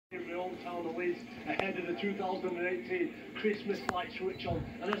downtown the Leeds ahead of the 2018 Christmas light switch on.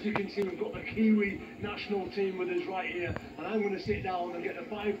 And as you can see, we've got the Kiwi national team with us right here. And I'm going to sit down and get the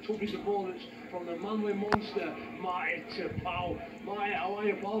 5 toughest opponents from the Manly monster, Marty Taupau. Marty, how are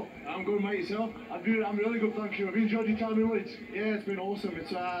you, pal? I'm good, mate. Yourself? I'm really good, thank you. Have you enjoyed your time in Leeds? Yeah, it's been awesome.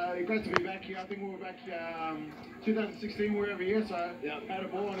 It's great to be back here. I think we were back 2016, we were every year, so yeah. Had a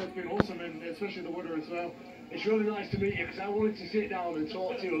ball, and it's been awesome, and especially the water as well. It's really nice to meet you, because I wanted to sit down and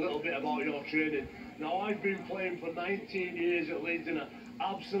talk to you a little bit about your training. Now, I've been playing for 19 years at Leeds, and I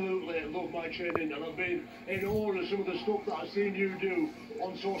absolutely love my training, and I've been in awe of some of the stuff that I've seen you do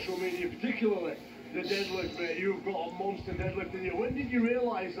on social media, particularly the deadlift, mate. You've got a monster deadlift in you. When did you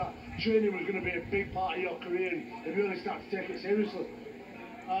realise that training was going to be a big part of your career and really start to take it seriously?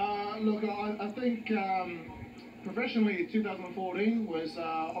 Look, I think professionally 2014 was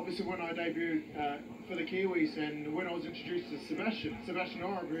obviously when I debuted for the Kiwis, and when I was introduced to Sebastian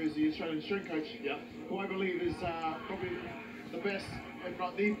Oreb, who is the Australian strength coach, who I believe is probably the best, if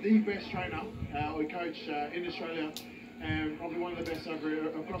not the best trainer or coach in Australia, and probably one of the best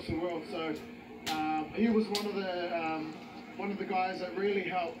across the world. So he was one of the guys that really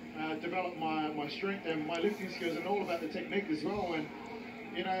helped develop my strength and my lifting skills, and all about the technique as well. And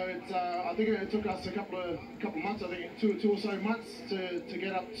you know, I think it took us a couple of months, I think two or so months to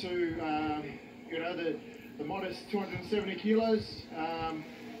get up to you know, the modest 270 kilos.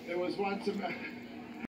 There was once